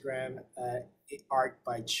on Instagram at Art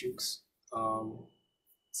by Chuks.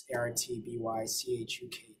 It's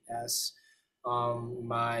ARTBYCHUKS.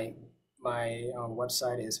 My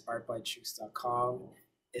website is artbychuks.com.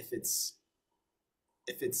 If it's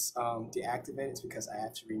deactivated, it's because I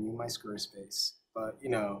have to renew my Squarespace. But you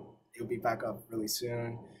know, it'll be back up really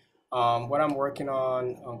soon. What I'm working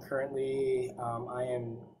on currently,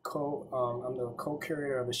 I'm the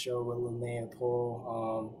co-curator of a show with Linnea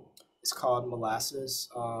Poole. It's called Molasses.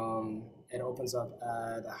 It opens up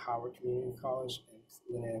at Howard Community College.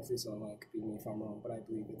 And Linnea, please don't like beat me if I'm wrong, but I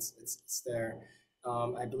believe it's there.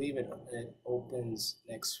 I believe it opens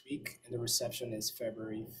next week, and the reception is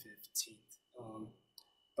February 15th.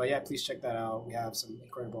 But yeah, please check that out. We have some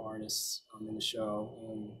incredible artists in the show,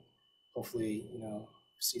 and hopefully, you know,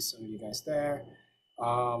 see some of you guys there.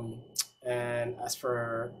 And as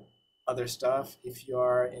for other stuff, if you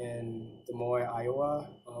are in Des Moines, Iowa,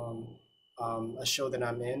 a show that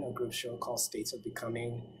I'm in, a group show called States of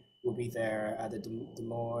Becoming, will be there at the Des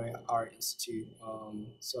Moines Art Institute.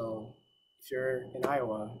 So if you're in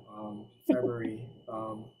Iowa, February,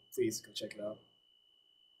 please go check it out.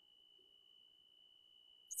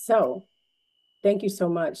 So thank you so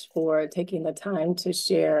much for taking the time to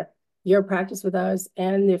share your practice with us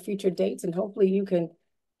and the future dates. And hopefully you can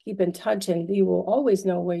keep in touch and we will always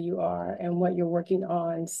know where you are and what you're working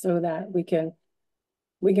on so that we can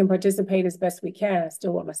participate as best we can. I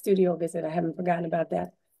still want my studio visit. I haven't forgotten about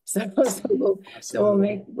that. So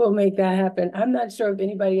we'll make that happen. I'm not sure if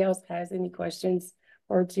anybody else has any questions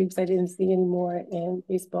or Chuks. I didn't see any more in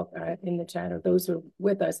Facebook or in the chat, or those who are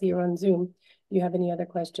with us here on Zoom. If you have any other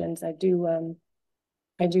questions, I do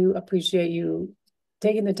appreciate you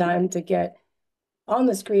taking the time to get on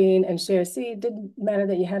the screen and share. See, it didn't matter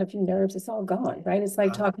that you had a few nerves. It's all gone, right? It's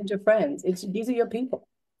like talking to friends. These are your people.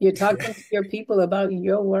 You're talking to your people about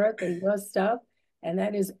your work and your stuff. And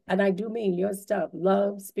I do mean your stuff,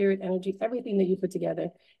 love, spirit, energy, everything that you put together,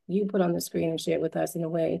 you put on the screen and share it with us in a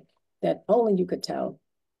way that only you could tell.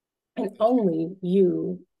 And only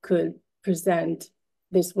you could present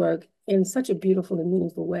this work in such a beautiful and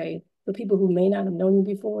meaningful way. For people who may not have known you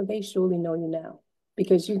before, they surely know you now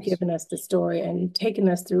because you've given us the story and you've taken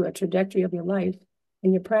us through a trajectory of your life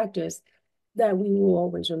and your practice that we will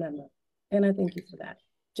always remember. And I thank you for that.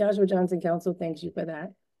 Joshua Johnson Council thanks you for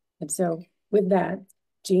that. And so with that,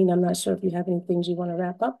 Jean, I'm not sure if you have any things you want to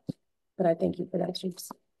wrap up, but I thank you for that, Chuks.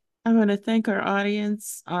 I want to thank our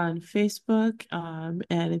audience on Facebook,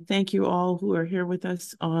 and thank you all who are here with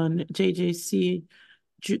us on JJC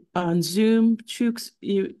on Zoom. Chuks,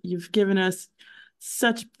 you've given us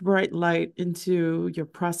such bright light into your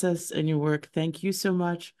process and your work. Thank you so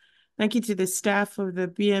much. Thank you to the staff of the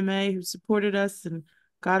BMA who supported us and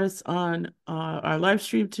got us on our live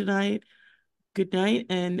stream tonight. Good night.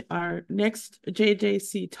 And our next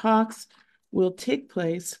JJC talks will take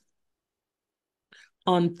place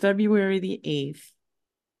on February the 8th.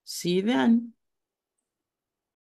 See you then.